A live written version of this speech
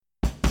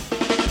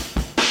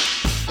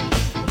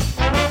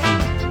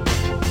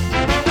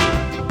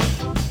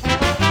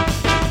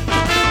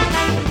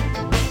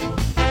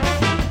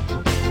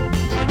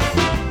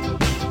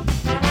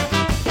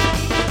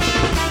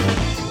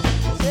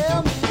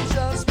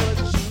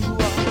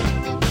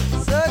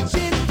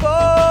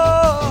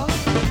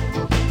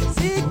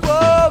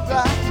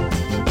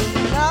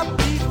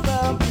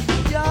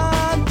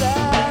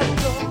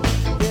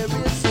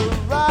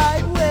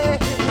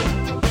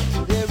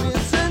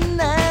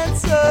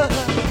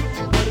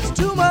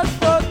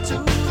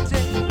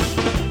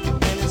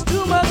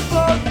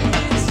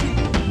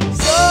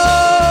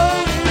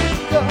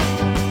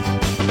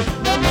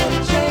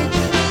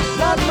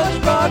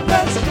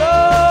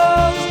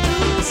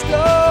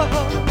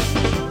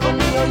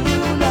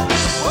you now.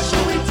 What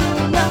should we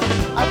do now?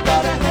 I've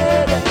got a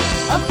headache,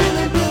 I'm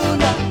feeling blue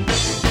now.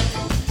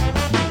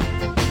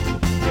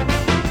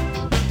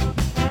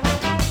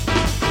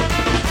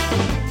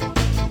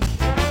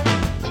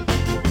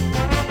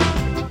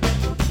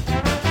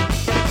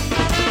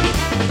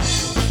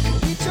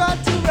 He tried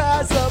to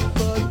rise up,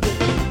 but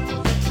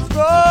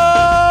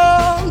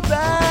thrown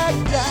back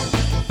down.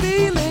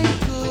 Feeling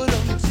good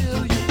until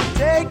you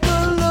take a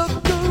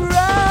look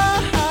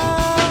around.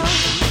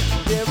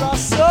 There are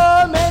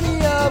so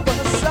many of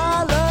us,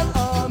 silent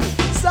army,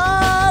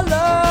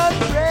 silent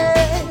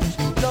rage.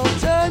 Don't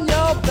turn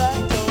your back,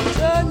 don't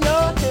turn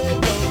your head,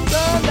 don't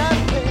turn that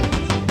page.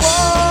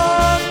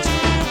 1, 2,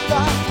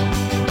 5,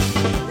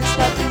 it's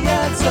not the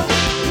answer.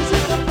 Is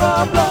it the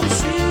problem?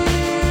 See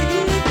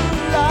the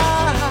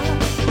lie.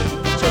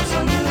 Joke's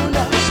on you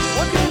now.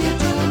 What can you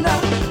do now?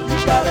 You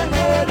got a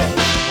headache,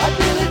 I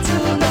feel it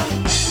too now.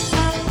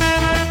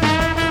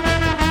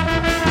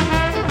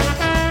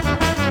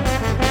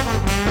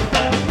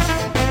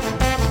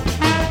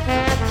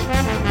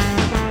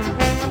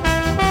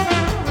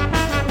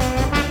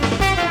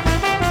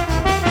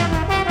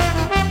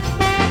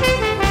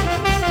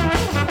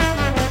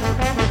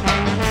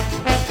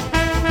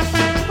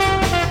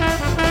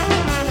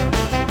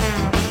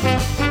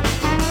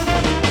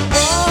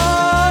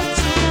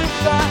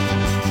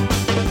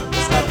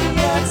 It's not the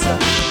answer.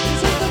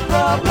 Is it the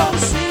problem?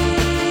 See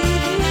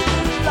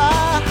the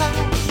lie.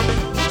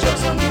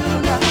 Joke's on you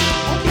now.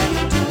 What can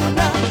you do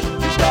now?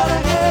 You got a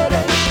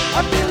headache. I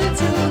feel it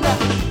too now.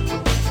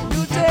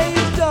 New day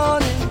is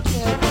dawning.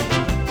 Can't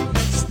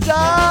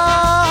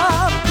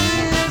stop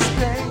this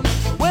pain.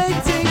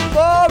 Waiting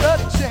for a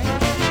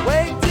change.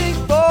 Waiting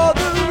for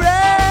the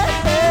rain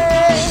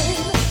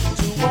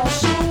to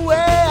wash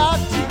away our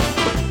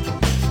tears,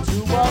 to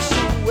wash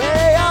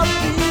away our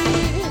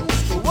fears.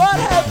 But what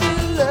have we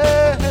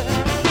learned?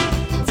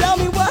 Tell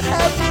me, what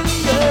have we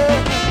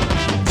learned?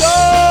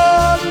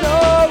 Don't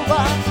know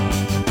why.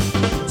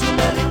 Too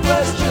many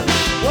questions.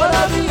 What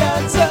are the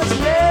answers?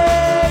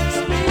 Makes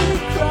me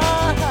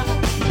cry.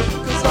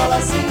 'Cause all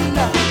I see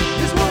now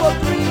is World War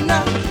III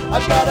now.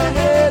 I've got a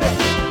headache.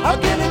 How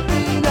can it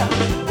be now?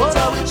 What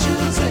are we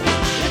choosing?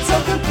 It's so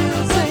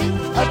confusing.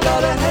 I've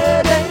got a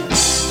headache.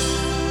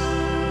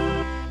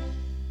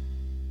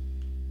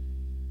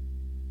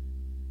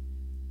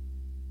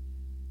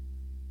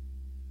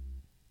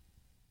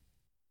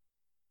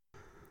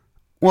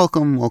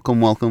 Welcome,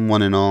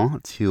 one and all,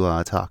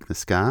 to Talk the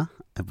Ska.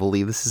 I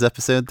believe this is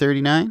episode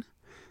 39.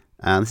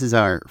 This is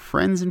our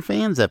Friends and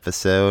Fans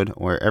episode,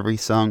 where every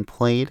song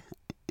played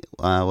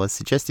was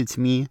suggested to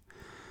me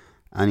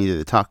on either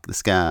the Talk the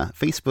Ska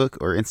Facebook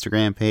or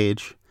Instagram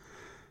page.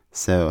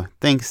 So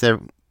thanks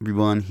to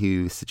everyone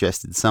who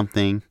suggested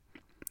something.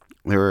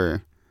 There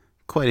were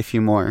quite a few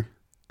more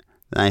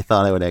than I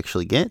thought I would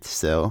actually get,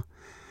 so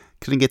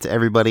couldn't get to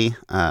everybody.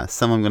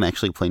 Some I'm going to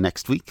actually play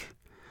next week,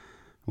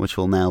 which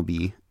will now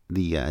be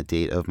the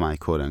date of my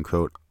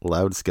quote-unquote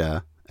Loud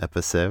Ska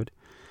episode.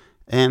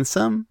 And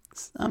some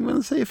I'm going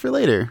to save for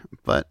later,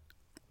 but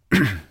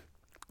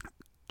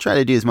try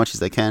to do as much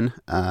as I can.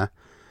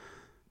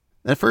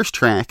 The first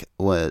track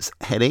was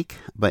Headache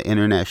by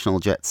International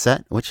Jet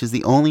Set, which is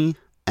the only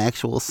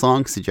actual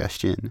song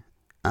suggestion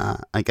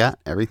I got.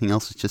 Everything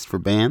else was just for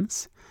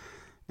bands.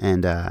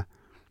 And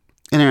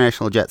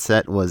International Jet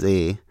Set was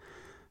a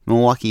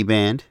Milwaukee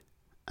band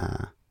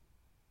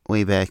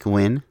way back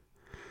when.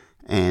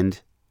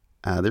 And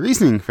the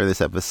reasoning for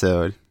this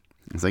episode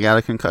is I got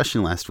a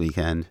concussion last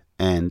weekend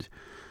and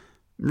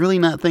really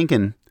not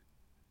thinking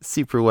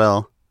super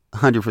well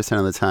 100%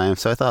 of the time.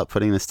 So I thought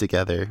putting this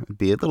together would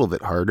be a little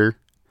bit harder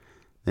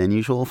than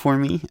usual for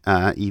me,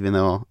 even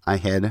though I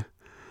had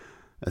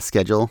a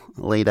schedule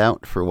laid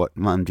out for what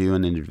I'm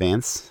doing in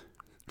advance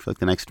for like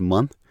the next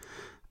month.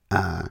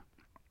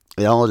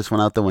 It all just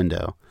went out the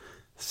window.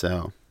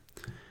 So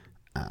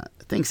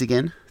thanks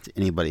again to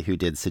anybody who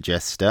did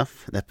suggest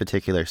stuff. That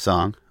particular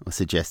song was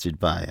suggested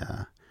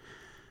by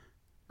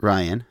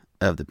Ryan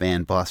of the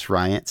band Boss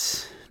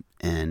Riots,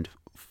 and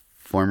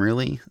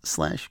formerly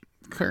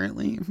 /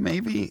 currently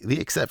maybe The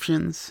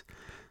Exceptions.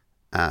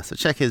 So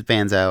check his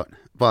bands out.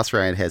 Boss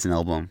Riot has an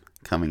album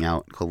coming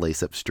out called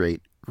Lace Up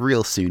Straight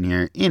real soon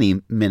here,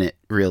 any minute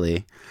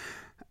really.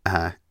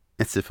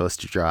 It's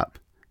supposed to drop,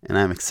 and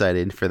I'm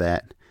excited for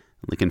that.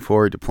 Looking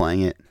forward to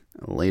playing it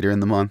later in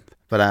the month.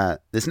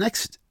 But this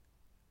next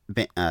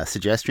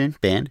suggestion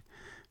band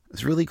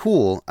was really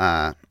cool.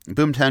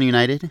 Boomtown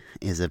United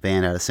is a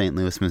band out of St.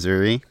 Louis,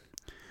 Missouri,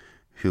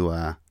 who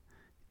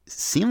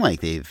seem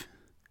like they've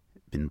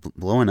been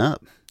blowing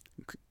up,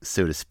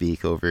 so to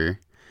speak, over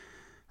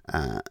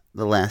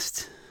the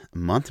last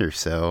month or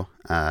so,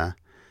 at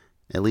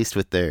least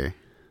with their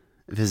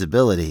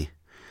visibility.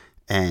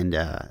 And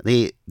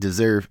they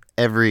deserve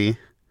every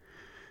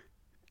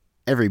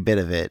bit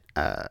of it.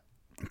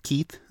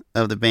 Keith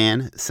of the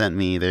band sent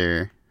me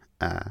their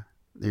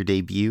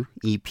debut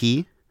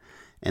EP,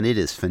 and it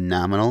is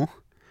phenomenal.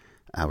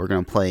 We're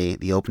going to play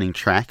the opening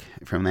track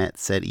from that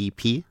said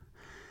EP.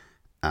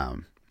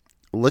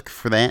 Look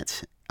for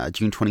that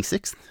June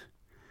 26th,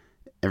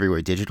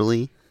 everywhere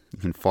digitally. You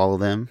can follow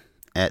them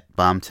at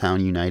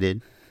Bombtown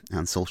United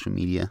on social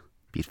media,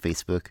 be it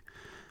Facebook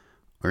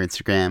or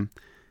Instagram.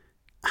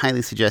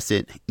 Highly suggest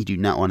it. You do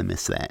not want to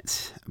miss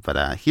that.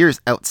 But here's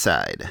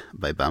Outside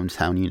by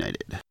Bombtown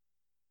United.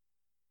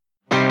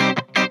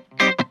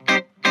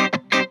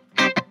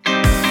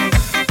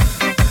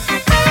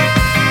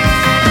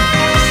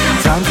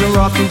 Times are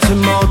often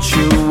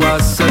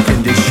tumultuous, a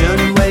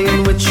condition way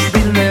in which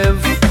we live.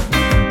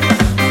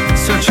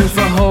 Searching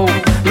for hope,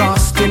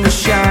 lost in the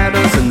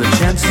shadows, and the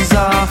chances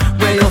are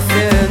real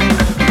thin.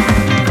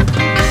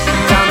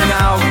 Down and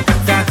out,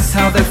 that's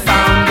how they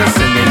found us,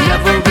 and they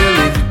never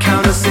really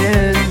count us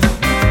in.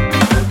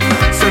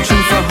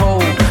 Searching for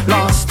hope,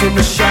 lost in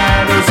the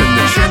shadows, and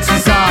the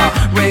chances are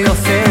real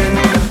thin.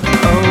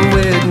 Oh,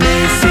 it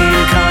may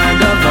seem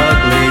kind of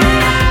ugly,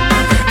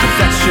 but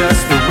that's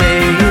just the way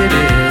it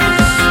is.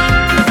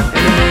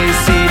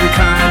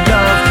 Kind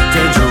of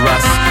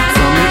dangerous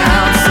from the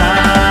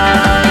outside.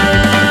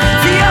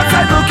 The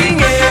outside looking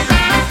in.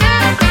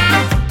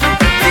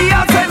 The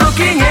outside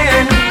looking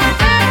in.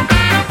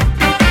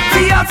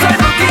 The outside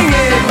looking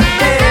in.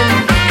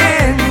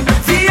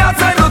 The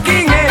outside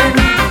looking in.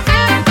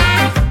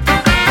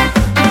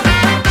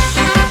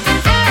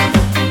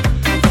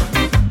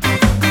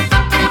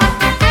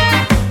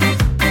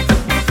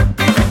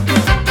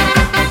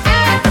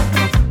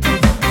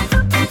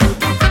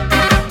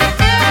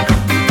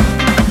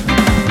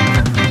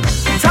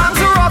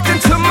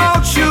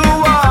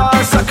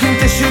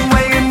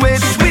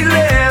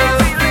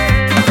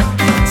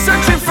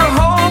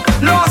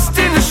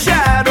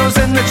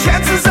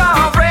 Chances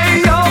are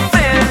real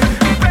thin.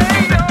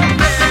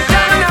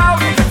 Down and out,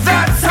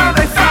 that's how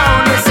they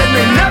found us, and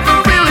they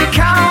never really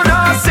count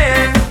us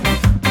in.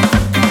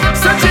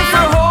 Searching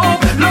for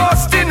hope,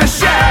 lost in the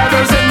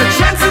shadows, and the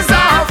chances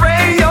are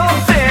real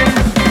thin.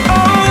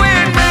 Oh,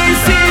 it may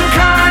seem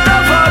kind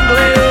of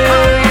ugly,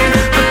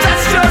 but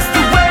that's just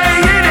the way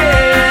it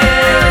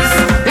is.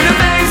 And it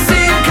may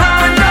seem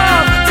kind of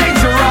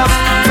dangerous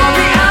from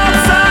the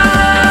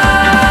outside.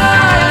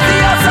 The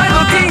outside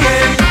looking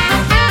in.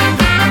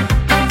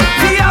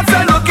 The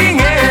outside looking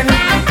in.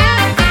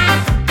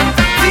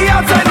 The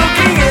outside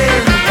looking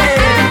in.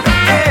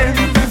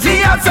 The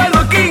outside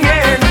looking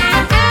in.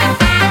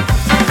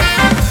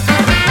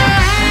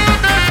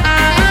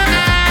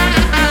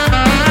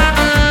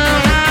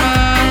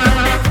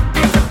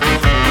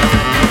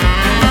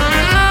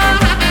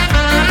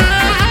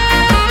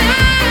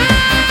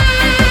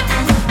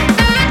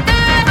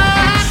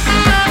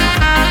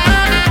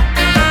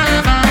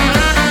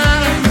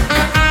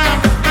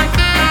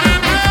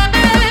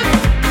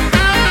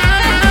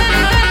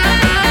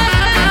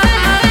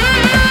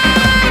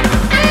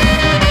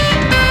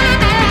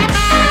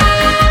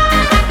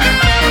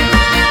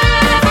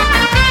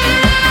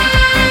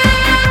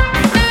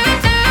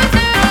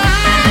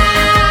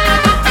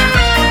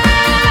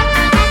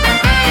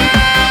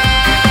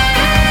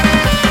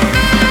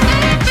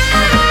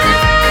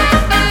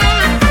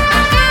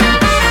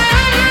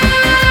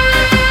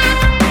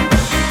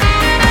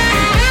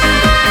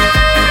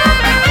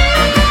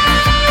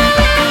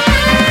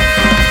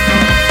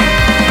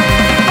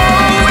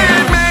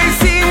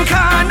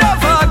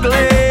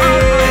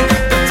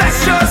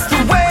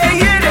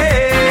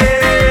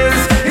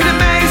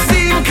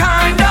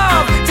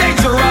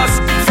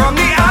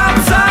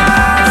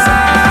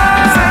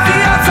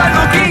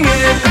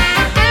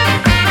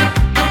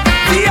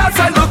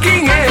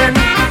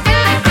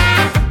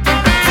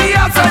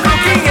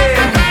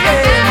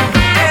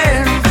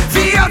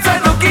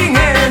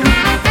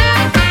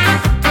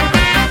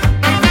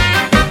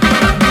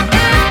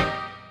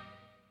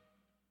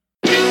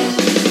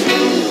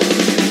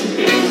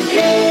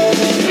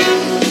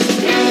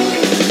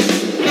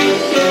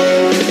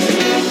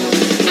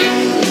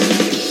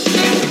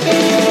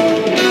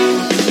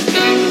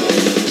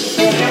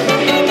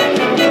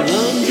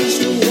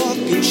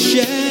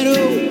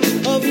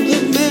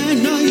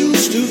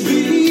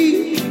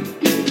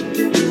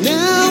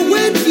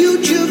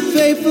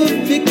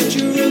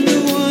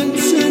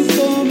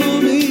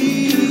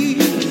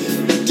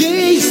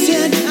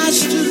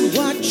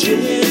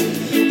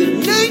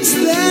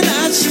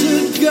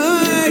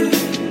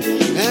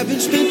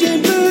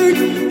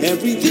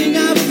 Everything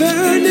I've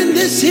earned, and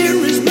this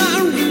here is my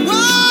reward.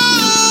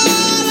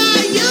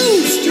 I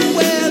used to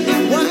wear the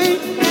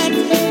white hat,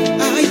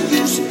 I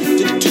used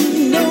to do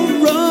no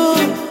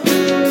wrong,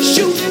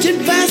 shooting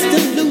fast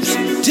and loose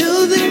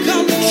till they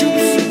come true,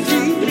 so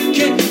free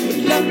came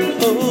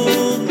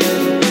along.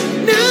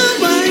 Now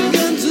my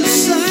guns are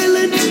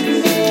silent,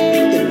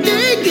 they're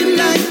naked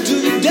like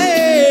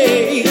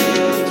today.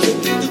 So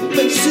the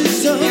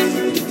faces of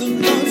the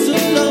loss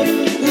of love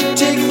will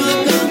take my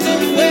guns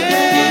away.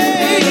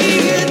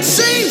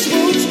 Saints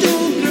folks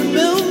don't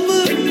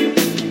remember,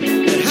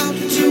 but how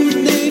do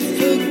they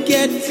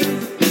forget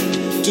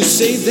to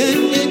say that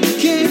it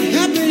can't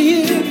happen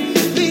here?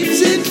 Means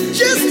it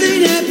just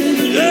ain't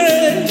happening.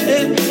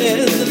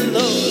 Yeah, the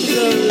laws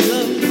of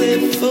love they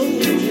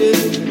fold you,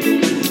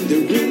 the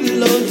real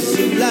laws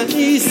of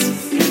lies.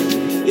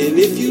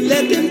 If you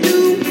let them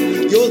do,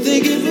 you're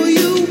thinking for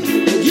you,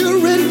 and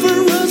you're in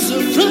for a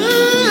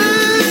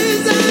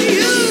surprise. I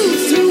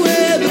used to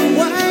wear the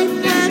white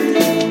hat.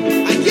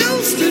 I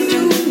used to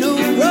do no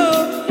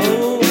wrong.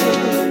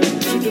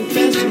 Shooting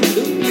fast and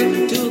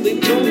loose till they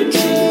told the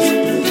truth.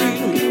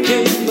 Freedom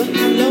came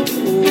along.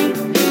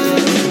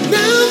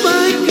 Now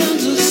my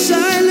guns are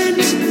silent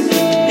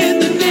in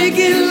the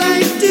naked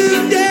light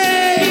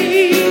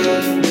today.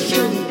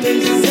 Shooting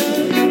faces up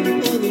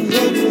on the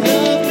road for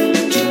love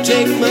to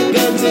take my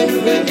guns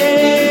away.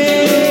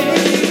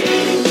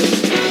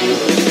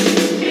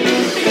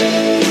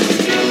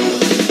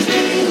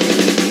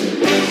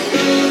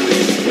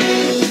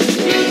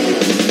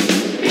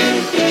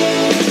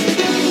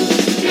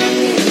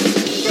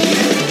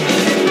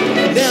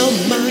 Now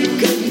my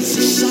guns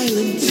are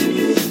silent,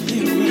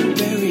 they're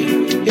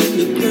buried in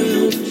the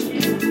ground.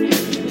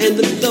 And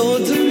the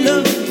lords of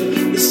love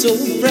are so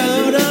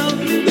proud of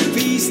the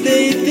peace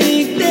they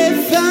think they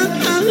found.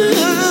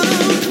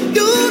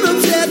 Don't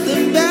upset the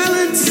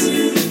balance,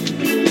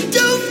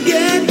 don't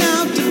get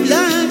out of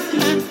line.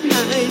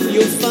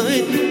 You'll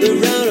find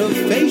they're out of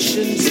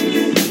patience,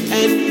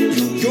 and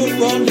you're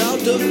all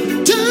out of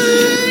time.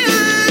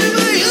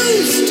 I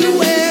used to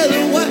wear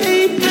the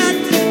white hat,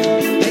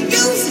 I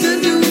used to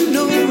do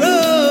no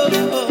wrong.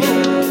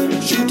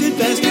 Shoot it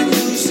fast and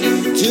loose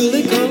till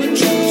they call it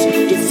truce.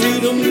 The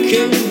freedom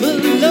came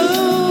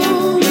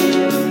along.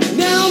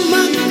 Now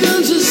my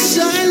guns are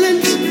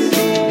silent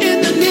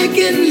in the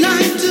naked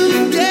light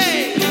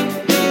today.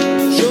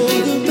 Show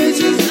the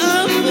faces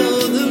of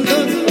all the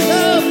lords of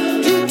love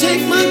to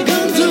take my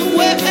guns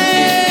away.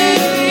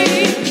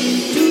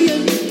 Do ya,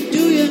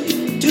 do ya,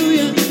 do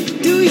ya,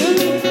 do ya?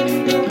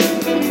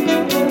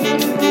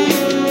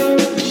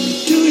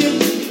 Do ya,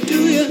 do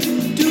ya,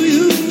 do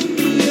you?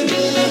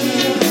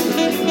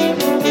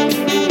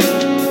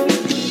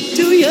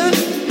 Do ya,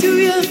 do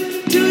ya,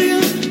 do ya,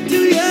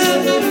 do ya?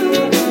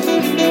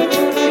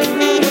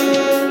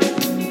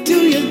 Do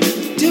ya, do ya,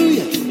 do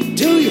ya,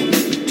 do ya?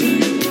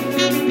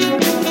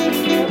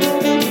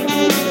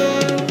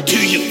 Do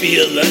you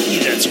feel lucky?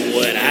 That's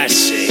what I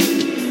say.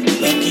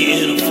 Lucky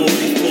in a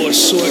 44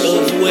 sort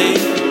of way.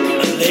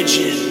 A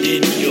legend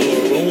in your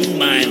own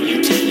mind,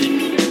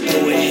 Lieutenant. Go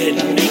ahead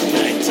and make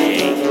my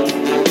day.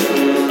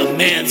 A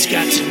man's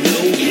got to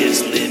know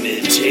his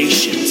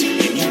limitations,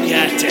 and you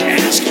got to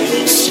ask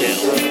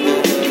yourself,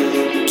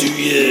 do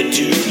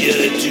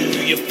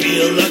you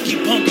feel lucky,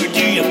 punk, or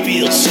do you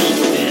feel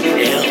something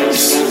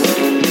else?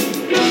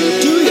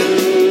 Do ya,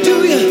 do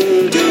ya,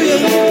 do ya,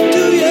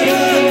 do ya?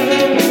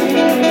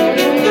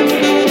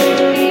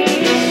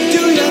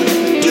 Do ya,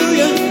 do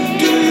ya,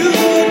 do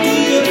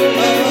you, do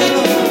ya?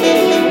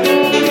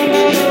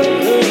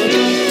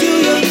 Do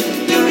ya,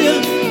 do ya,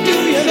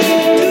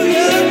 do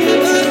ya,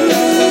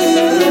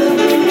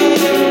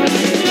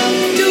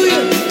 do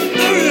ya?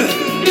 Do ya,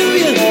 do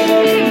ya,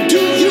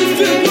 do you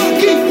feel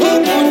lucky,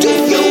 punk, or do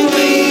you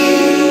feel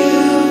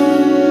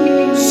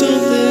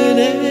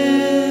something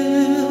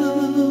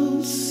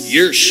else?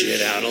 You're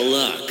shit out of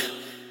luck.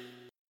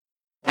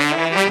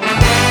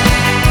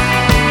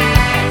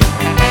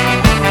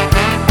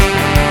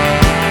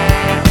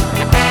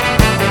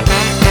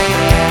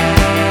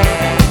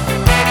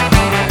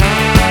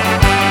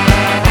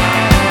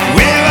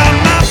 Where are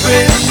my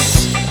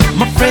friends?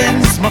 My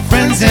friends, my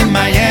friends and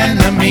my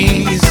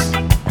enemies.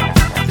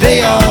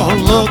 They all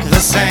look the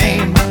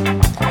same.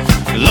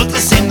 Look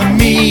the same to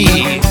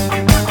me.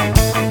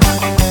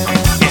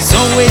 It's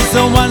always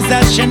the ones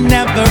that you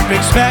never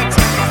expect,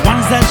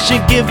 ones that you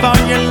give all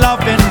your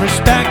love and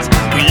respect.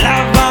 We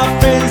love our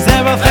friends,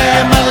 they're a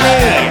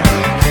family.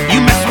 You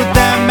mess with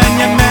them and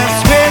you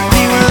mess with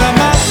me. Well, are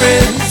my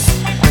friends,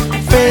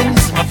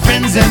 my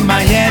friends and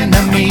my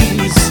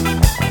enemies.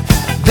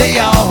 They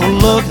all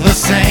look the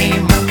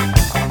same,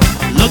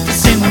 look the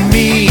same to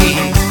me.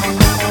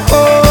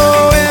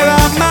 Oh, where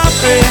are my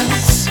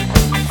friends,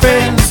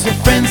 the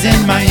friends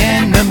and my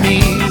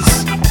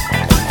enemies.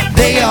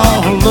 They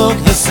all look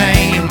the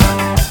same,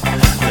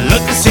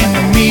 look the same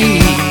to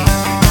me.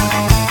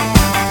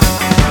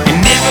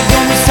 You're never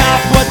gonna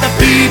stop what the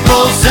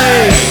people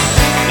say.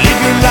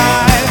 Live your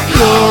life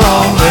your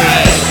own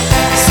way.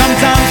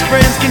 Sometimes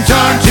friends can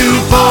turn to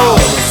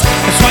foes.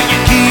 That's why you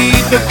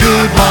keep the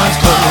good ones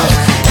close.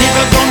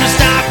 Never gonna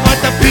stop what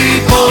the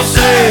people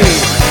say.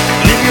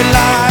 Live your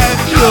life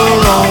your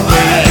own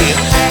way.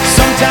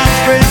 Sometimes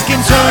friends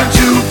can turn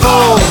to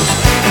foes.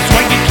 That's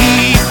why you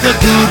keep the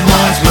good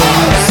ones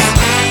close.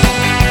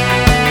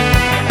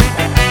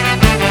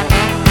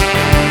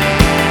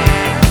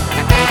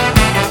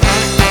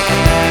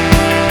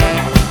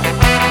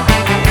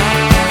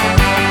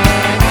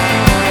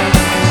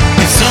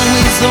 It's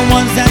always the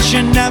ones that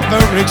you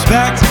never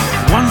expect,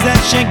 ones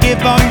that you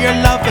give all your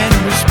love and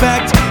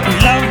respect. We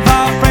love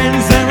our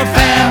friends, they're a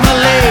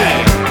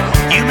family.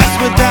 You mess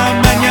with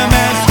them and you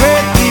mess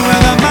with me.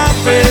 Well, they're my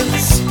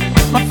friends,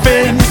 my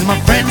friends, my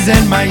friends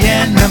and my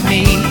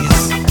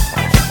enemies.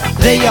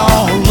 They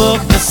all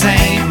look the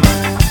same,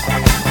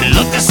 they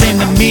look the same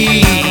to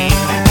me.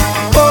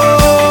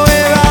 Oh,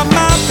 where are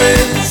my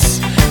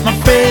friends, my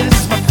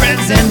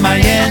and my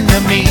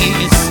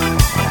enemies,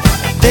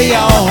 they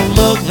all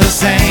look the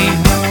same.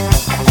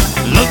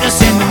 Look the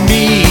same to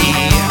me.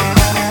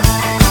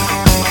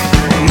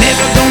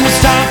 Never gonna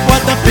stop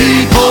what the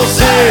people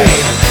say.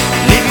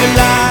 Live your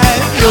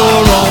life your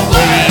own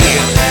way.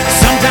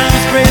 Sometimes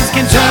friends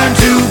can turn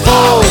to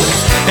foes.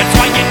 That's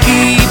why you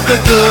keep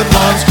the good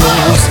ones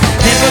close.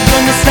 Never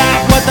gonna stop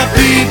what the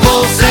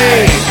people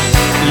say.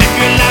 Live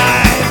your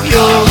life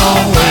your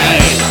own way.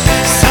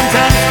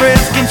 Sometimes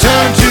friends can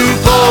turn to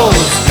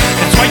foes.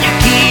 That's why you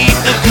keep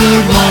the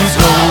good ones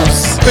close.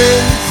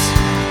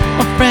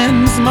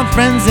 My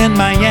friends and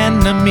my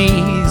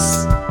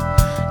enemies,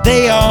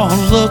 they all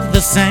look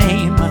the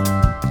same.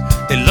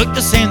 They look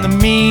the same to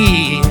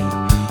me.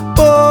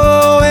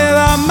 Oh, where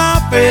are my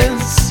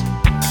friends?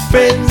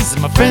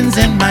 My friends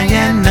and my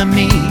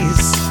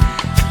enemies,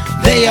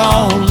 they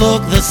all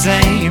look the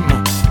same.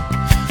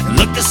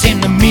 Look the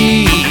same to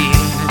me.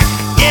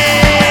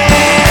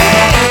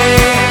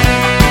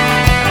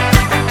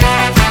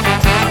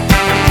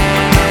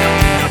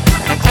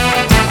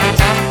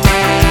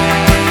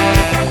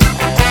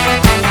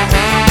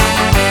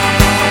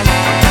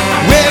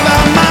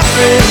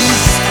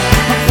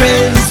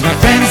 My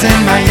friends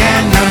and my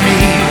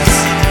enemies,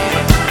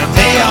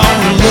 they all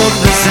look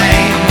the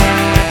same.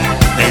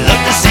 They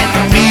look the same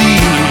to me.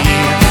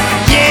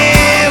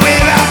 Yeah,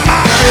 without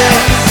my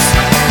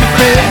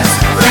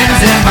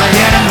friends and my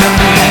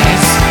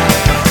enemies,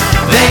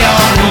 they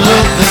all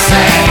look the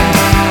same.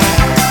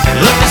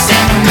 Look the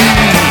same to me.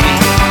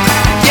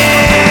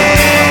 Yeah.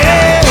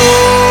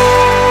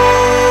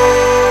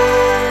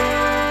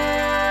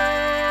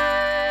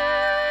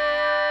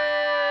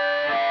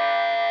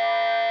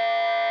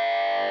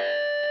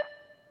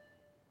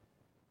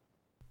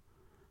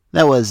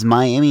 That was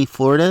Miami,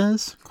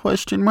 Florida's ? I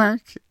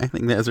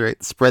think that was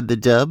right. Spread the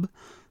Dub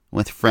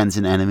with Friends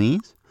and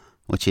Enemies,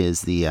 which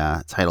is the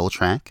title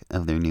track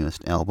of their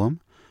newest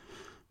album,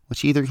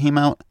 which either came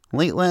out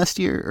late last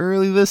year or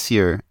early this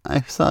year.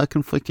 I saw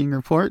conflicting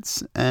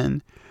reports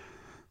and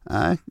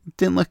I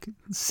didn't look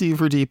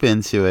super deep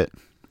into it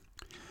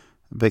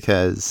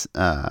because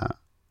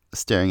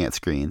staring at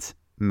screens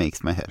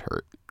makes my head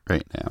hurt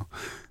right now.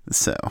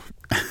 So,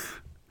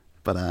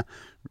 but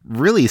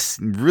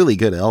really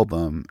good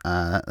album.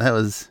 That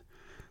was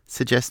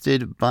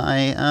suggested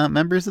by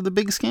members of the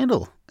Big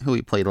Scandal, who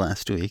we played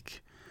last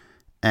week.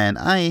 And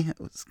I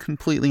was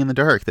completely in the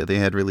dark that they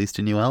had released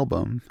a new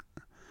album.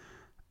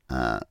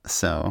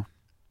 So,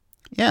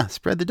 yeah,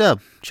 Spread the Dub.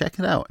 Check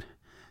it out.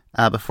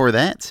 Before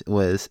that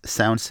was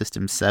Sound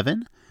System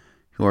 7,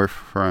 who are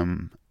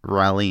from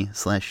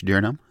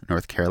Raleigh/Durham,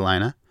 North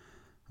Carolina,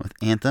 with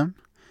Anthem.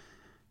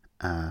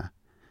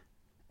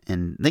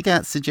 And they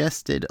got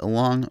suggested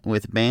along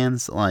with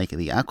bands like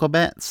the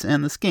Aquabats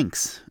and the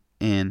Skinks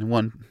in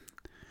one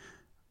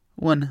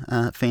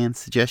fan's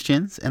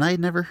suggestions, and I had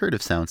never heard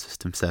of Sound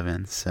System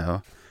 7,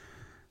 so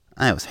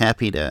I was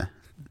happy to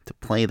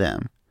play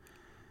them.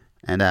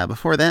 And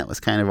before that was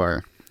kind of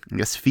our, I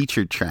guess,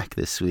 featured track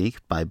this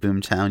week by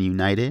Boomtown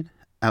United,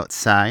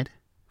 Outside,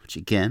 which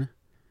again,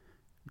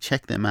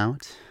 check them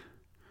out.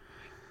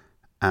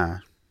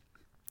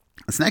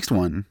 This next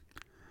one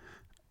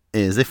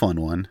is a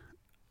fun one,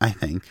 I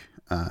think.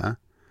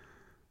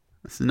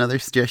 This is another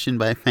suggestion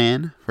by a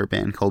fan for a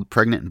band called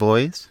Pregnant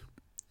Boys,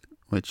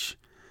 which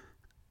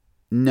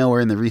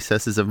nowhere in the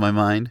recesses of my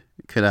mind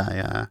could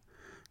I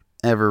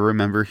ever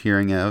remember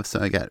hearing of, so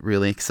I got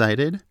really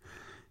excited.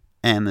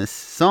 And this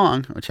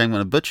song, which I'm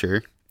going to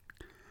butcher,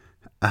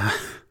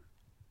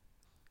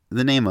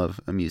 the name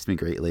of amused me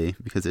greatly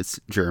because it's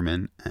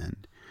German,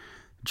 and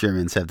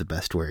Germans have the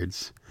best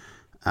words.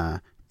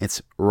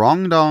 It's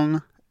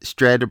Rongdong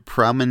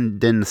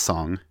Stradpromenden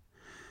Song,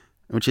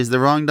 which is the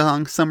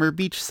Rongdong Summer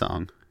Beach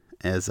Song,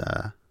 as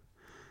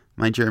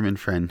my German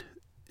friend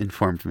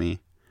informed me.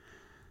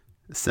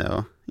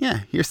 So,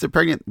 yeah, here's the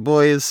Pregnant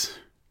Boys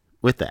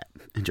with that.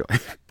 Enjoy.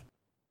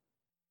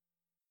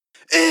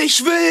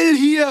 Ich will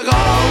hier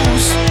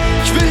raus,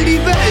 ich will die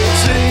Welt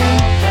sehen,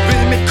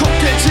 will mit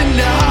Cocktails in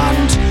der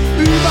Hand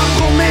über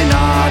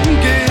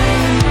Promenaden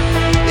gehen.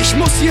 Ich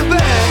muss hier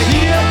weg,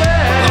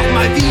 brauch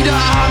mal wieder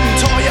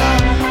Abenteuer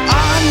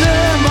an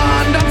einem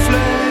anderen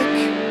Fleck.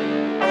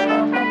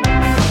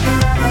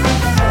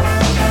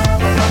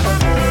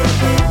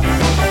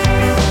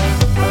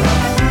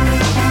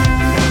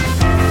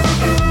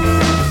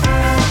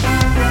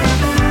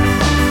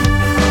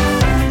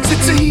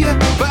 Sitze hier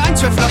bei 1,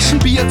 2 Flaschen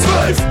Bier,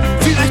 12,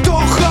 vielleicht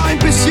doch ein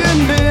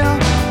bisschen mehr.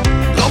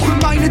 Rauche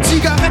meine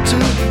Zigarette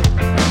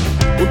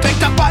und denk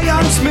dabei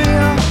ans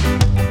Meer.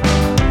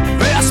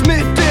 Wär's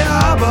mit der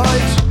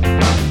Arbeit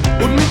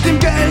und mit dem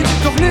Geld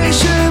doch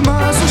nicht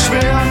immer so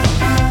schwer.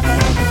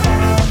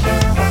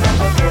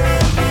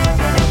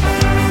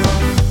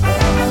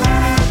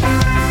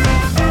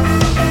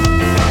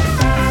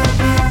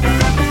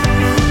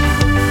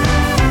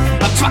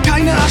 Hab zwar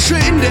keine Asche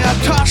in der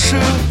Tasche,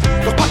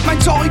 doch pack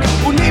mein Zeug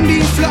und nehm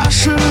die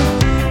Flasche.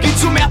 Geh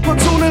zum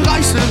Airport, so ne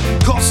Reise,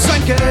 kostet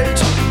sein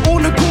Geld.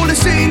 Ohne Kohle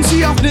sehen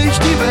sie auch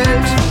nicht die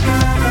Welt.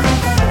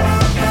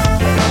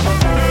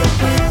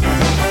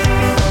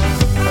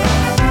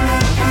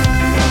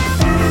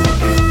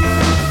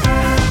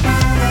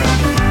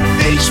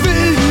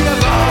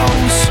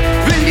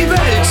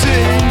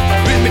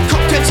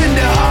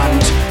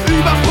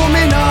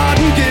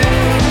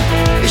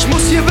 Ich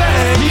muss hier weg,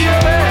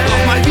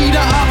 brauch mal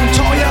wieder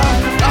Abenteuer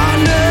an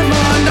einem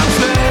anderen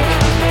Fleck.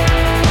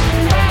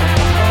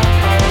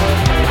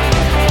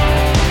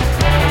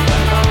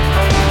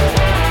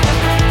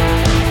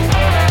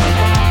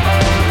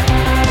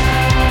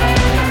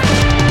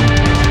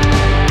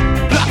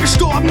 Blag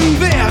gestorben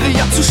wäre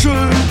ja zu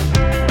schön.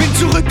 Bin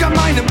zurück an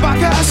meinem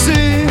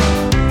Baggersee.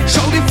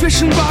 Schau den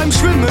Fischen beim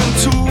Schwimmen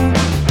zu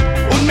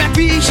und merk,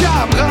 wie ich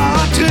am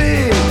Rad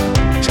dreh.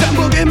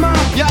 Sternburg immer,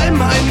 ja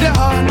immer in der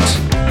Hand.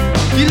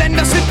 Die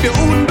Länder sind mir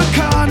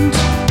unbekannt.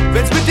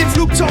 Wenn's mit dem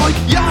Flugzeug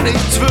ja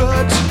nichts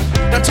wird,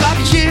 dann trag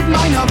ich eben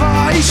ein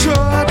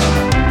Hawaii-Shirt.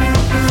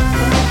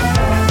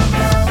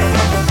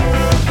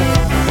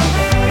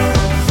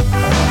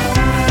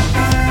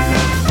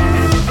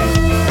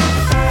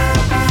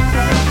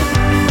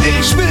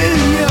 Ich will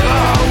hier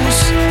raus,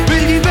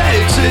 will die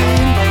Welt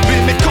sehen,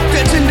 will mit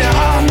Cocktails in der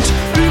Hand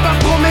über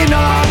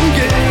Promenaden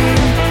gehen.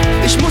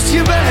 Ich muss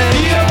hier weg,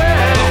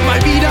 brauch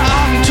mal wieder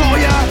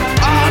Abenteuer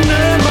an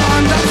einem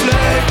anderen Fleck.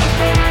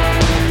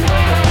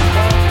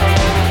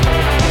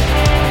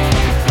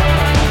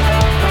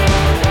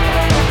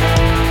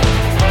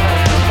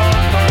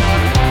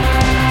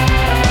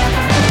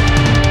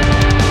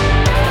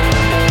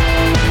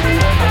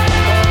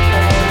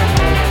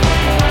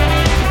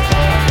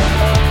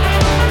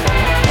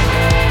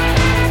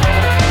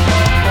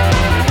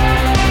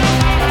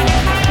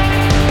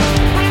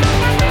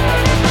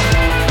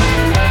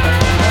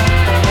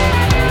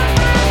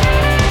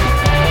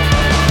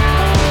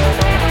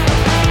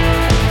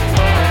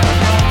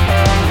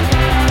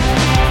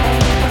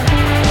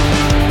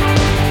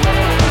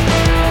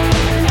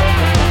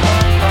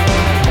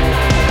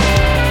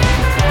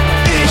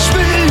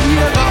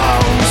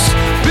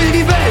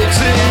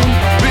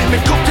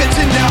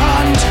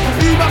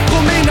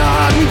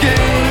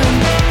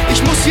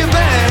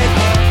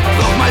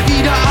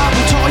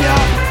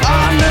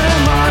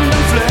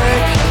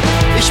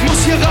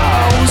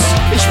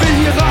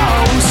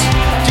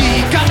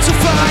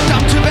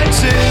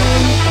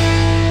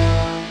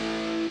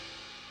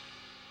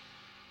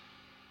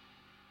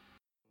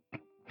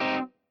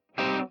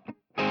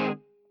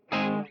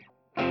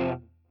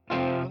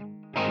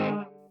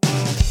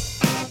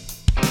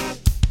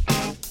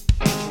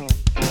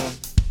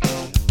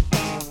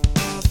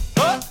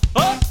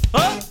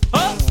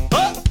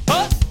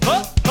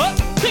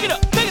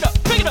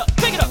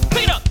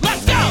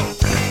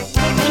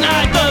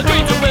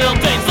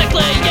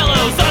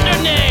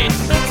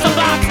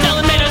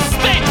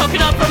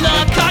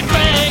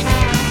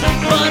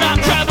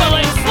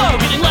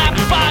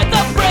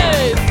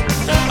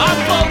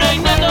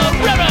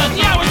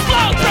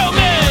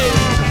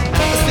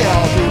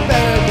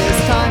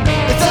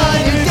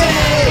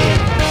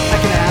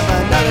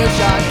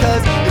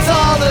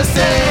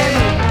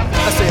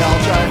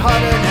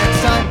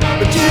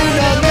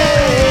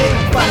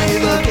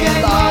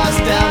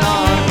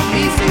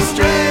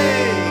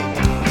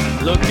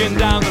 Looking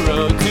down the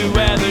road to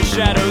where the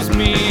shadows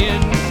meet.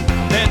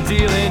 They're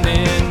dealing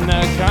in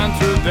a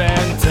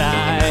contraband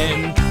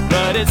time,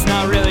 but it's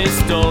not really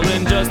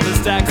stolen, just the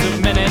stacks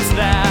of minutes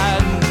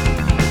that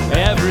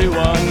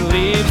everyone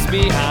leaves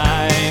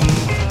behind.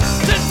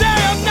 Today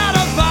I'm not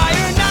a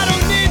buyer and I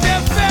don't need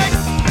their fix.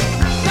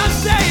 I'm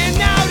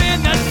staying out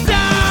in the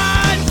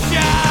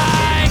sunshine,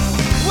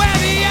 where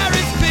the air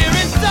is clear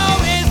and so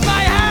is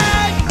my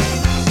head.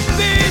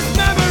 These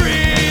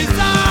memories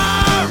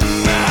are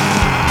mine.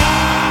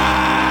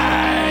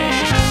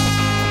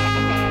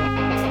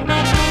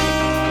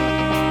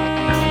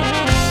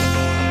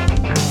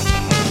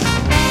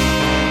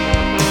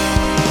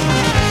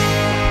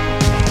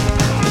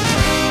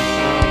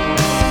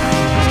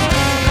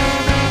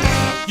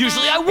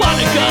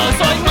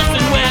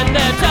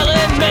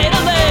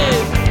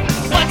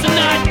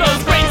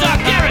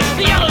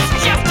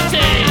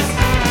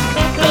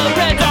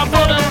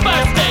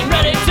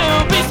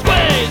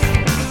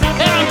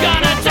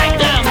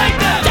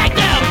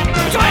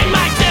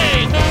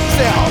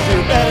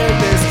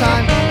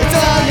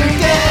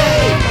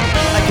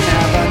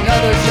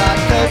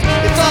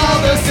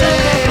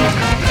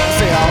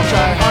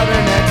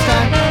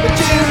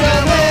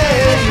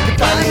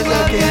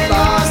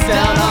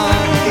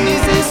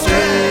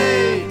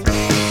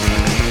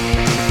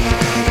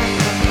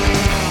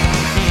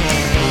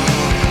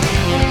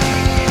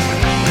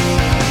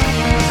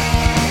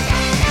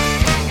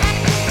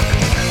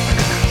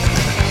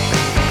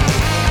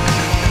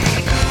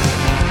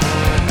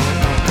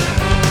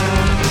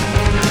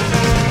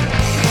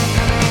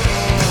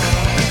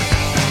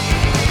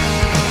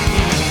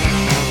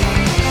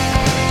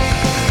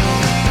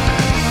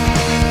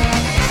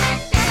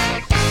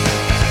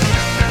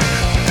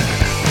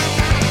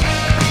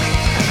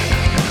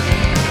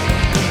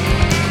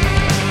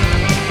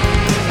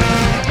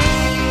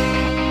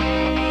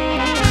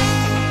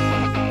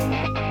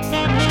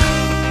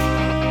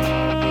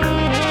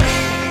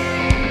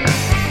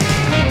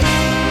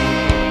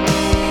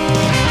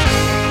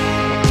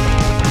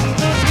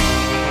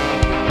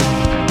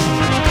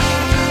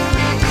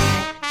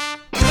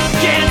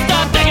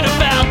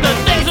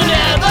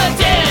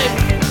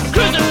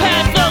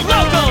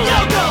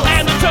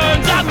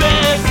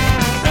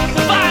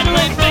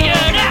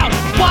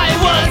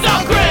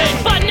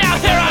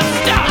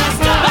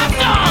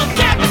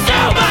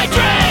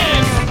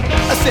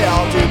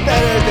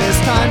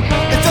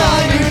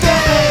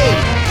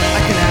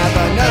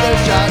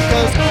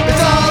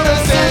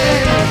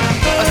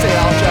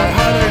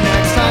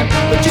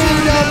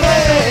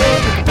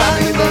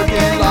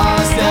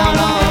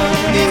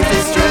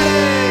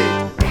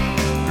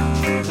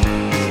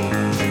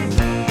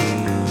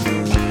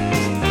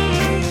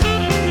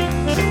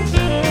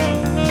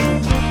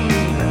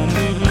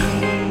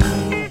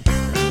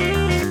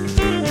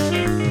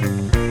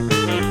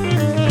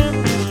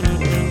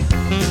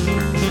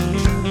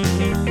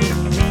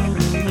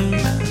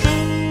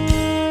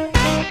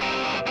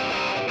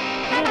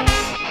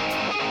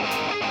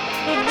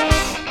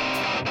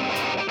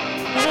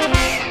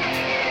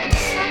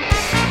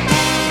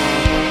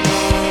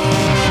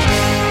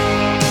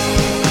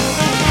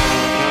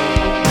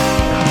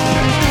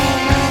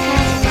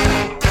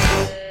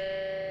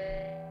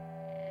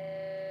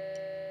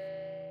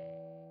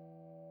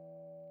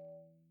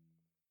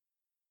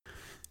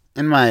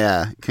 in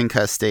my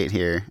concussed state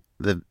here,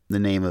 the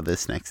name of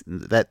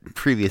that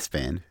previous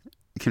band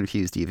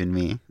confused even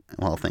me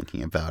while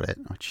thinking about it,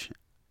 which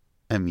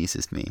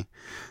amuses me.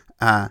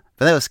 But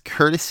that was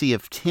Courtesy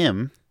of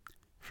Tim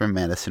from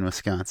Madison,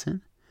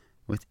 Wisconsin,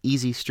 with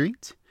Easy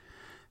Street,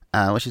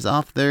 which is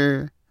off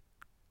their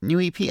new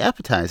EP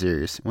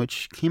Appetizers,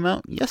 which came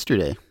out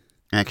yesterday,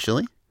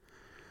 actually.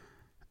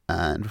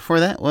 And before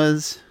that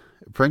was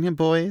Pregnant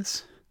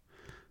Boys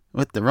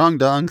with the Wrong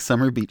Dong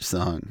Summer Beach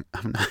Song.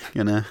 I'm not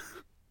gonna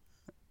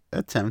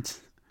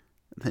attempt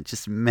that,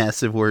 just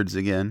massive words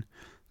again.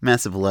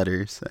 Massive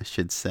letters, I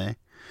should say.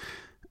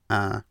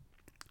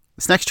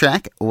 This next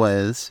track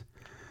was...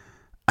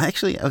 I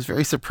was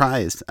very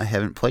surprised I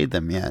haven't played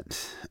them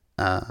yet,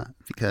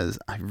 because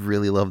I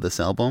really love this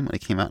album. It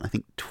came out, I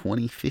think,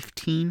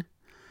 2015,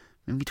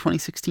 maybe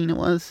 2016 it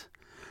was.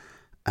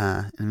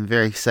 And I'm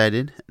very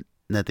excited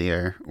that they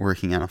are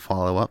working on a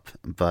follow-up,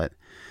 but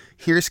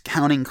here's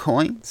Counting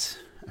Coins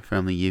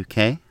from the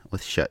UK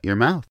with Shut Your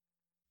Mouth.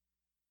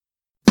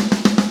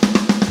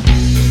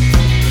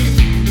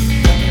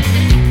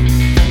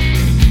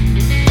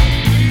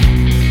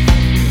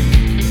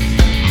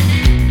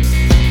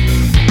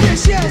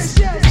 Yes.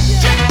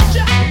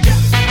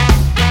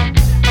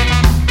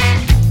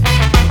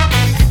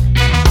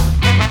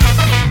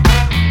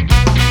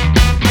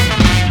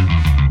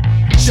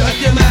 Shut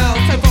your mouth,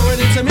 time for an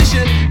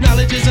intermission.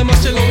 Knowledge is a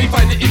must, you'll only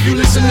find it if you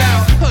listen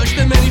now. Hush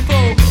the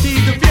manifold,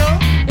 heed the few.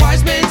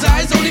 Wise men's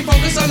eyes only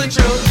focus on the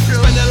truth.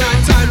 Spend a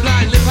lifetime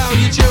blind, live how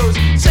you choose.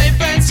 Safe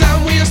and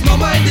sound, we a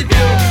small-minded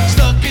view.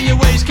 Stuck in your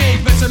ways,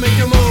 can't better make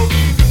a move.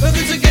 But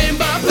it's a game,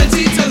 but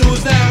plenty to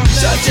lose now.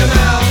 Shut your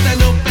mouth,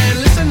 stand up and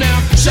listen now.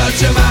 Shut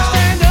your mouth,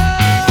 stand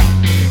up.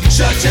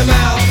 Shut your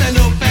mouth, stand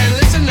up and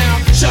listen now.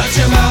 Shut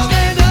your mouth,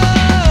 stand up.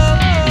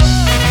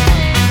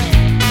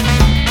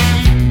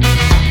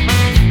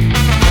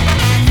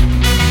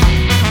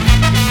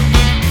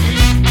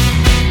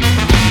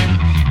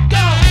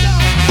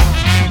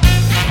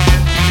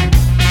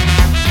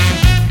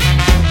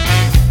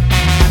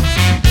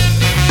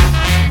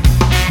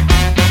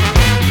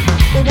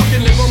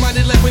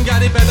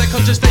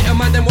 Conscious state of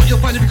mind, and what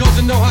you'll find if you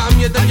cause no harm,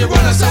 yeah, then you're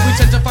on our side. We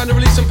tend to find a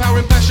release and power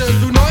and passion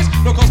through noise.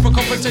 No cause for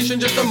confrontation,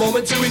 just a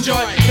moment to enjoy.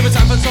 Never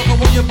time for talk of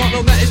what your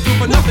partner, that is proof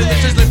for nothing.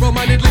 This is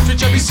liberal-minded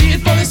literature, be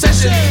seated for the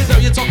session. Now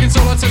you're talking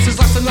solar senses,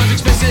 last and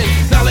logic's missing.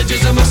 Knowledge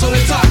is a muscle,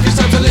 it's talk, it's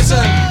time to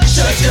listen.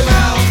 Shut your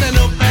mouth,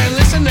 stand up and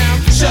listen now.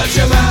 Shut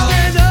your mouth,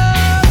 stand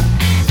up.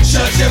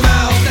 Shut your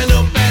mouth, stand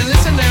up and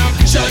listen now.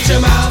 Shut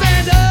your mouth,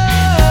 stand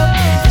up.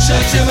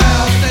 Shut your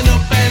mouth, stand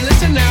up and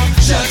listen now.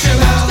 Shut your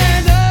mouth,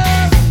 stand up.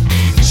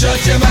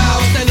 Shut your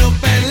mouth, stand up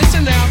and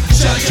listen now.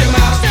 Shut your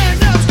mouth,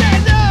 stand up,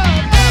 stand up.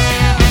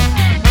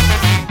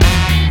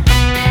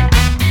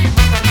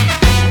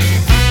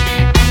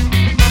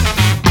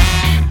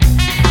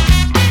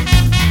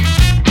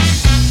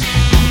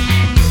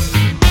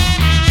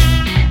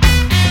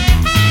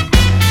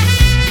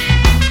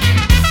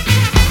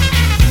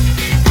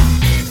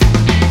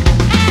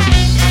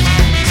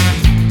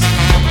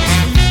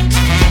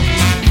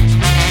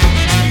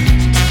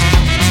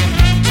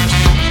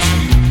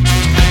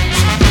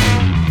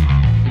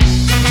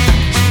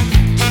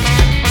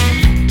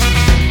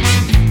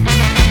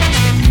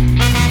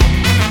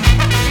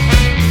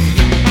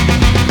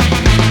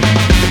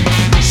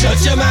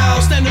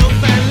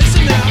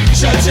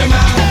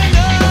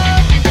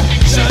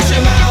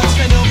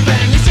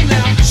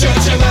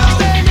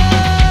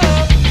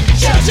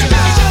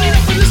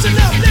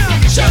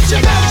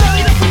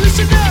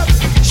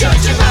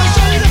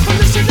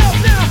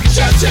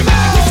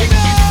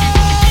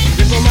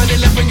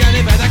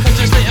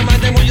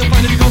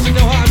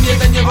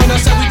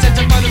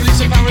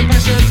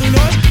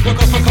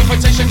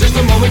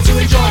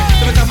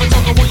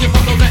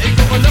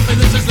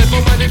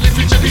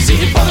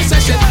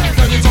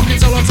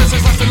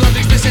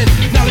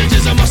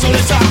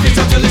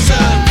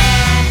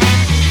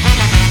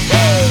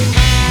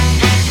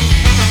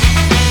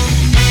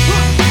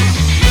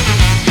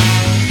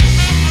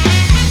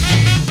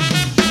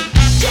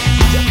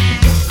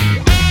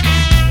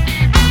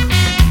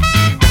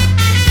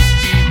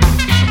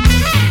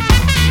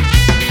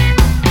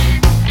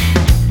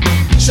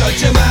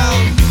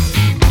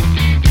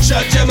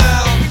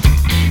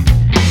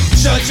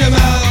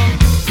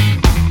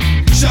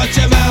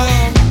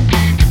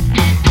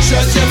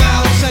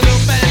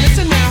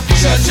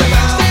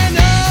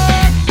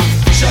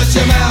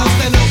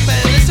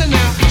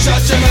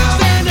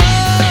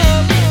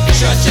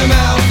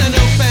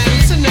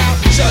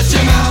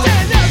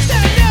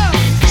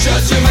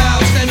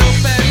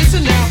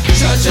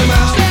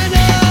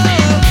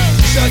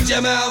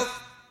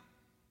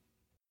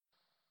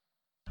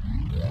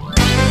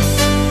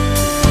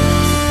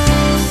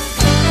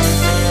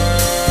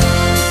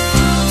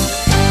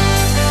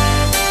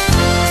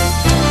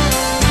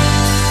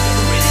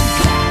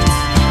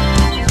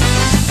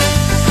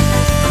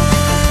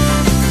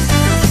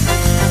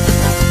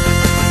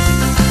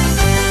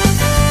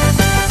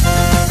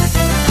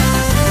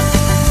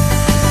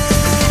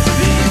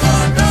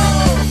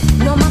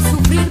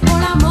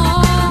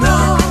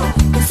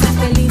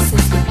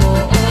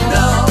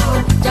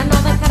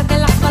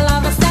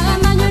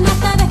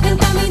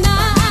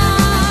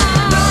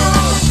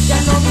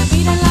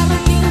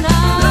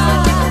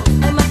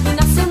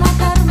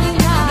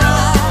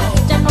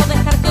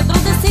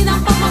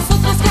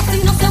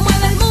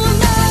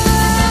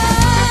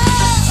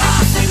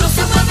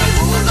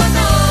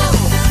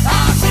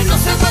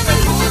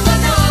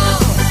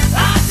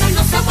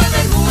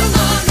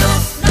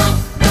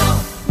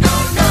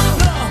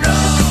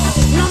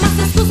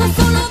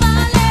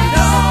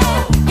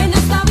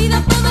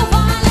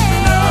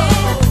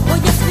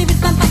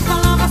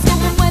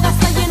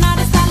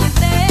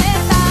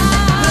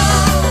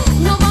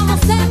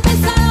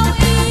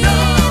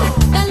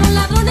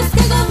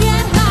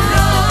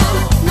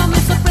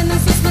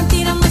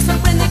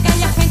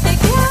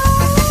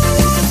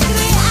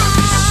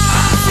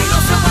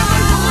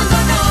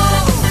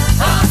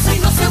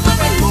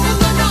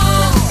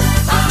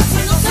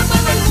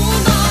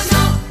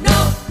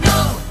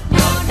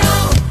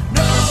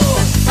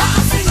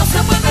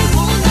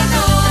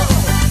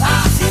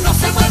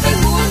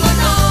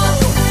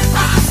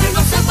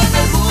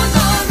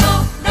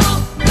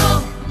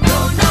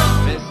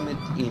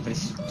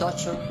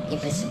 tutto,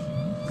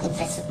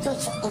 infesto tutto.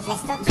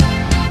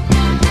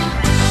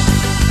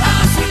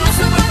 Así no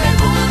se mueve el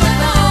mundo,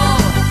 no.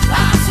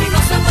 Así no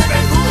se mueve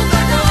el mundo,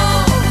 no.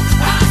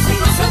 Así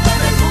no se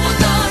mueve el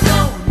mundo, no,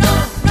 no,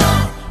 no,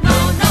 no,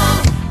 no,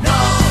 no.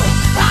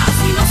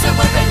 Así no se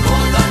mueve el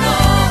mundo, no.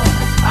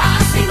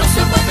 Así no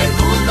se mueve el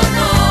mundo,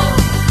 no.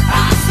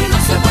 Así no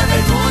se mueve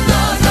el mundo,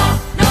 no,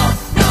 no,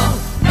 no,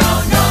 no,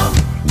 no.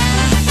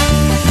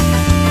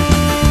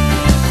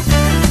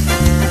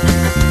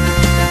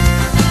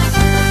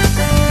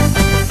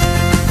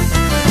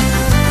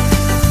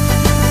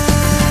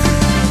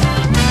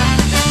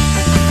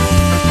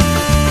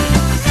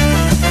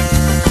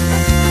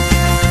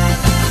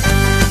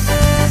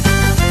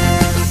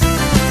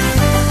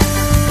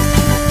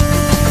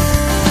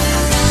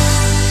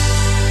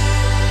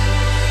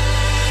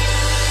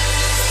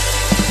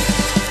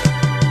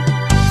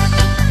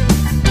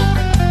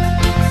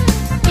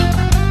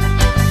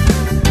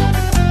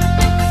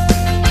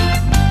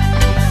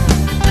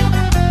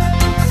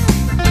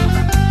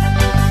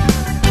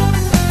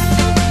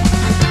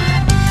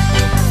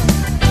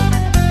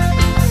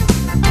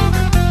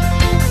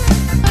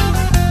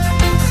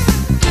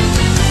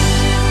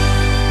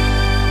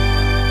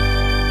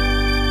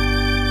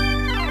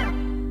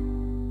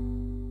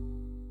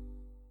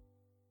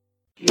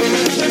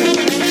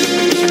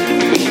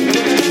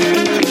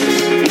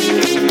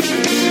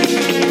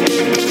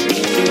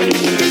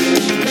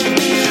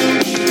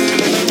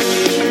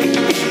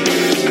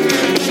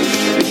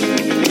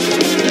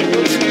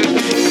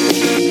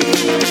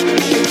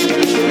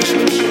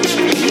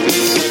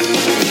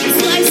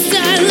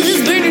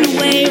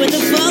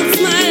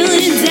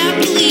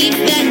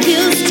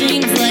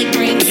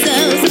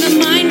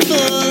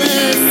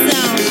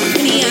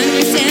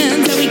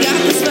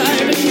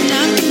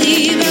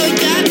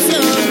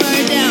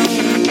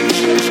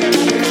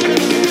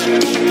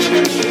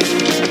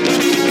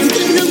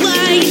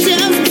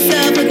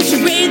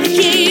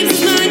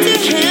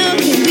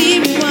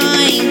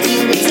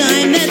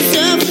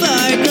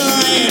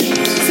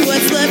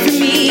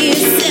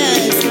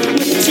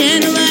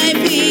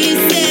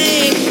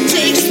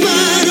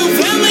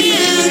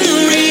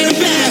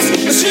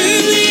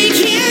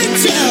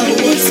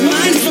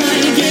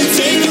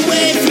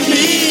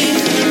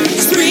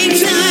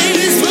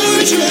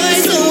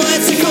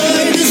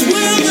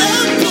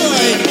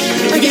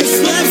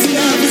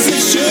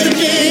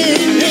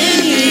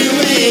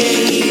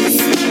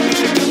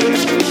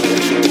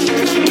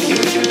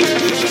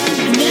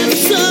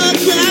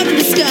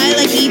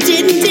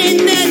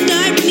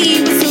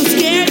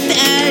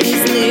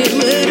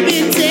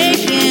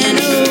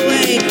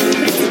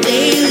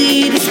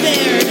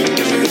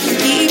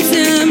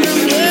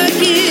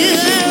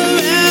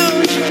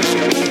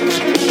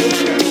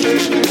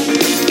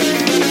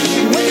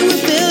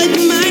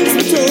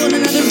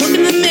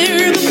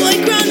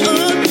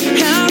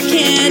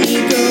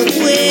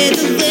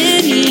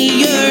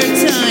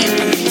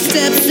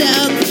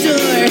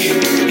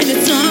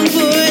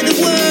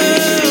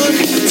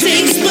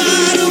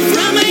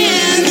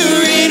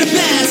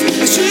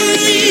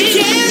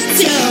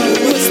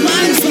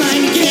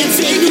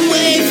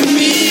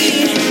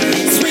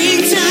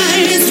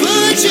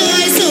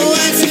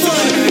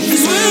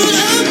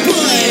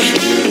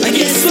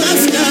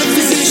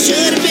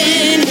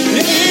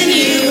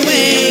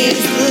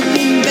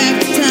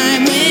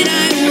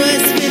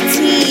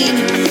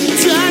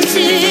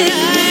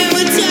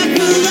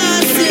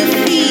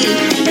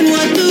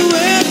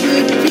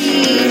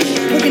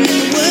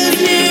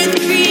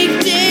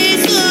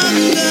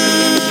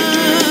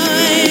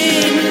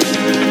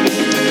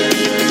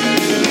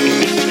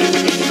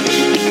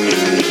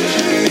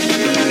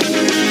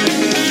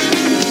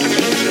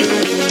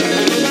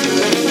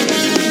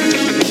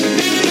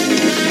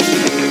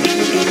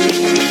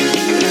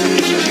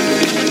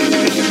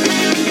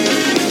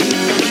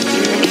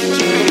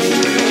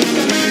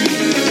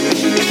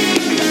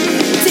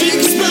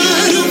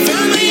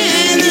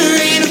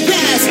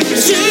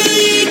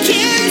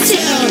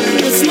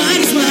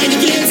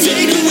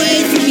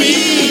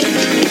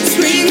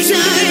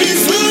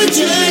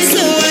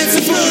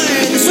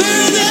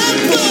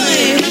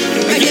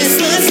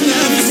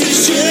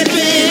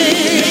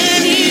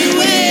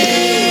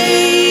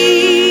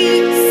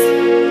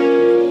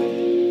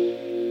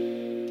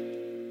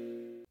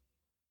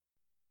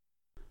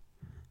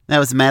 That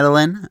was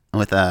Madeline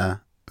with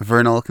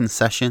Vernal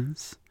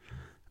Concessions,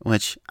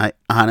 which I,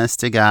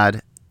 honest to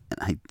God,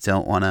 I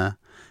don't want to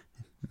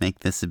make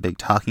this a big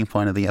talking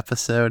point of the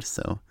episode,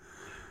 so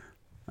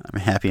I'm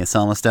happy it's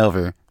almost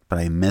over, but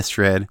I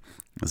misread.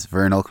 It was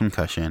Vernal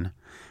Concussion.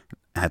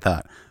 I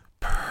thought,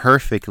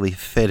 perfectly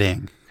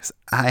fitting, because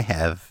I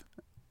have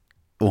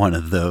one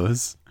of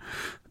those.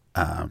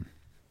 So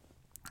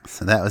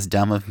that was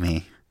dumb of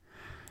me.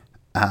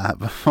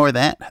 Before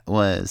that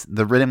was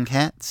the Rhythm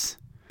Cats,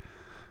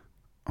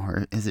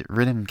 or is it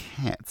Rhythm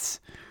Cats,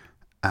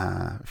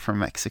 from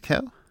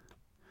Mexico,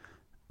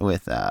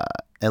 with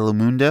El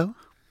Mundo,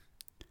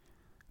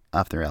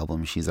 off their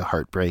album She's a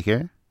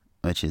Heartbreaker,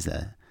 which is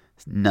a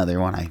another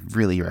one I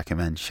really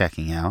recommend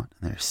checking out.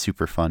 They're a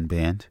super fun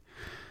band.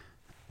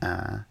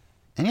 And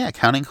yeah,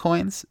 Counting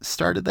Coins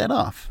started that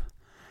off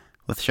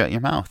with Shut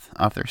Your Mouth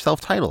off their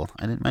self-titled.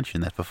 I didn't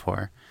mention that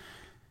before.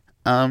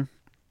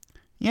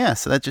 Yeah,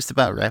 so that just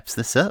about wraps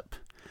this up.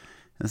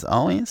 As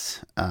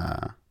always,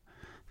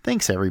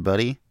 thanks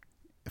everybody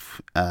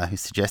who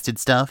suggested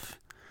stuff.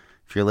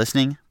 If you're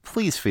listening,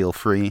 please feel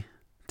free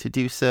to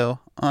do so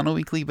on a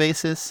weekly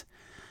basis.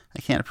 I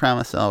can't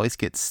promise I'll always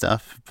get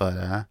stuff,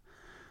 but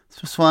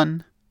this was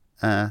fun.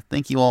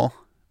 Thank you all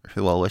for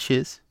the well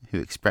wishes who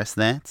expressed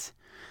that.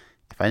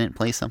 If I didn't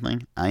play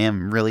something, I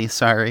am really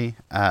sorry.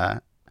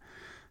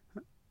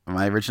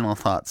 My original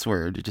thoughts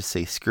were to just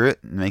say screw it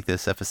and make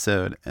this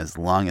episode as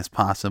long as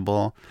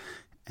possible.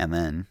 And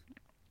then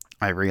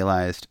I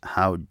realized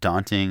how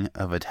daunting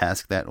of a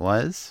task that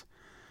was,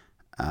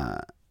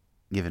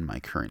 given my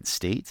current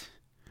state.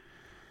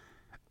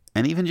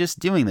 And even just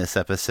doing this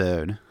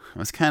episode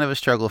was kind of a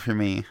struggle for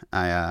me.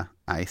 I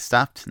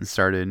stopped and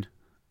started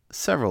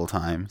several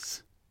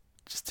times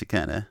just to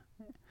kind of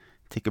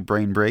take a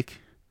brain break.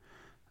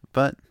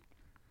 But,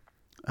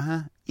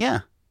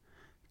 yeah.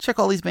 Check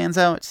all these bands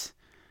out.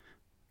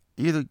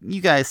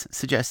 You guys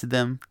suggested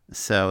them,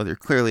 so they're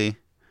clearly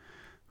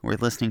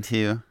worth listening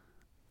to.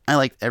 I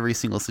liked every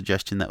single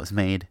suggestion that was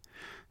made.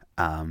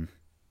 To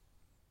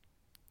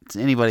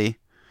anybody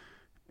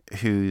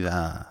who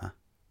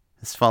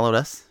has followed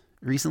us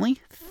recently,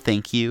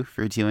 thank you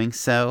for doing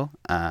so.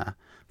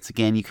 Once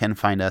again, you can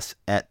find us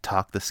at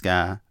Talk the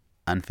Ska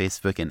on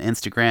Facebook and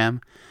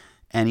Instagram,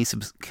 and you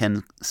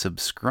can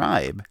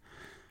subscribe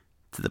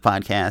to the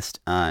podcast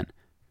on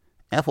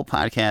Apple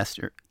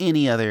Podcast or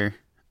any other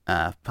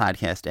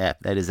podcast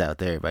app that is out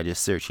there by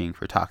just searching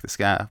for Talk the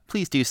Ska.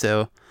 Please do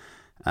so.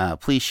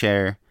 Please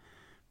share.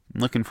 I'm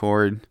looking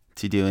forward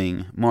to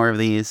doing more of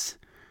these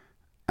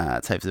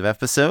types of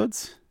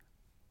episodes.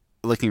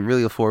 Looking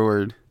really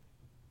forward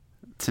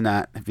to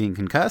not being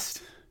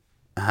concussed.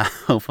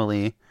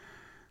 Hopefully,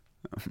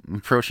 I'm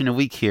approaching a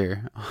week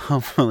here.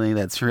 Hopefully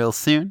that's real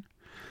soon.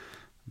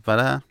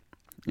 But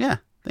yeah,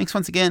 thanks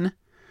once again.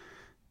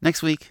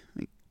 Next week,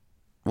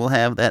 we'll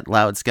have that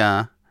Loud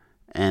Ska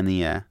and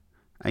the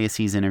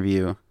ISC's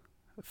interview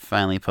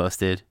finally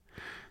posted.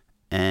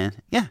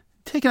 And yeah,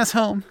 taking us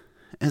home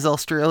is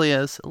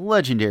Australia's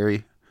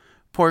legendary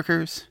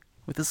Porkers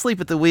with Asleep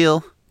at the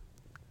Wheel.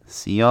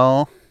 See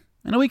y'all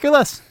in a week or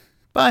less.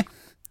 Bye.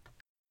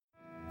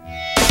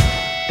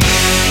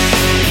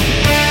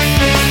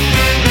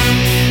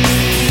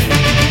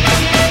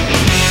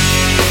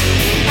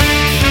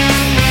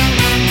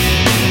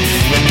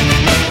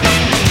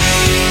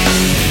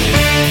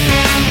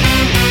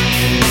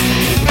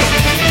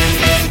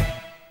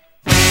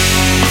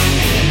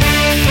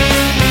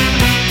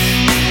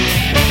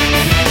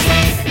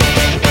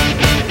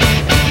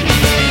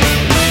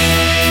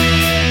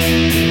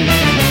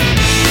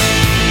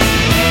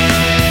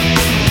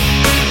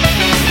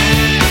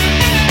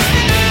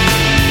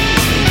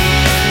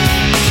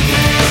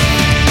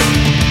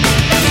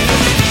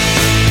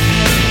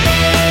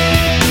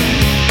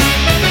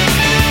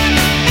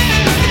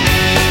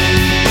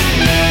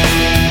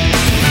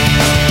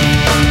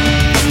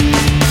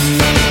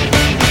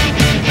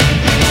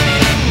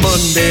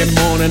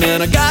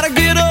 And I gotta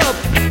get up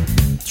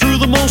through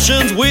the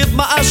motions with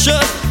my eyes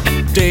shut.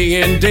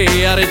 Day in,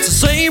 day out, it's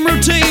the same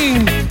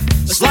routine.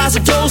 A slice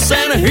of toast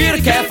and a hit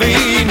of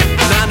caffeine.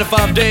 9 to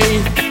 5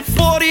 day,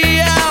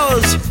 40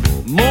 hours.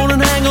 Morning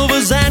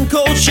hangovers and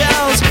cold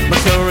showers. My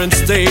current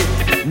state,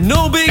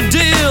 no big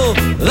deal.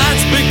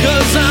 That's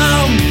because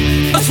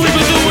I'm asleep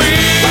at the wheel.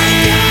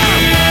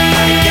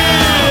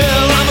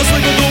 I'm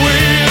asleep at the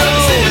wheel.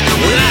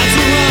 Lights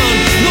are on,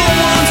 no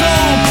one's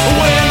home.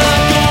 We're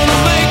not gonna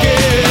make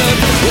it.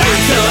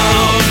 Wake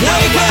up,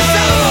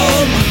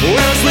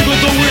 we're asleep at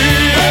the wheel.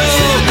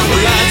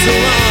 Lights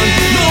are on,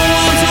 no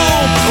one's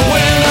home.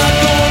 We're not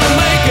gonna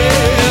make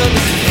it.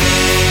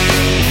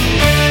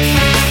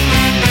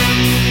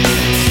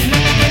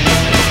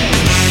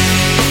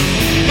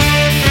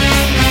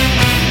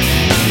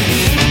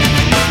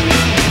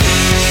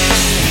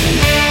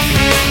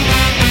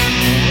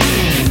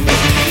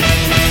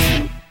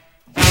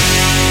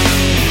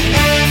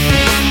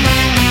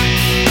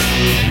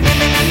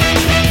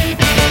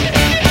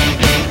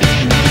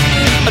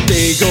 A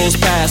day goes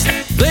past,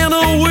 then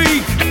a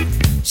week.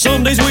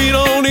 Some days we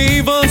don't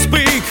even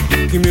speak.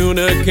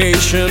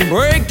 Communication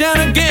breakdown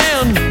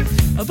again.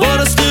 But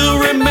I still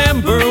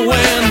remember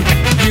when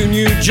you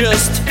knew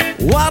just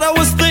what I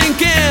was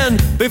thinking.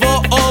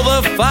 Before all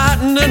the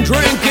fighting and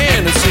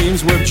drinking, it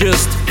seems we've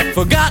just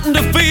forgotten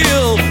to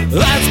feel.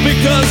 That's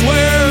because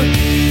we're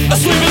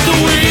asleep at the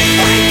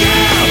wheel.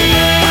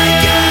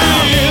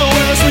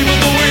 We're asleep at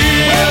the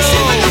wheel.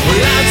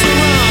 Lights are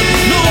on,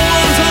 no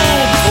one's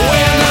home.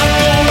 We're not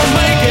gonna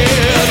make it.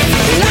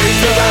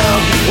 Wake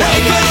up,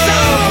 wake up.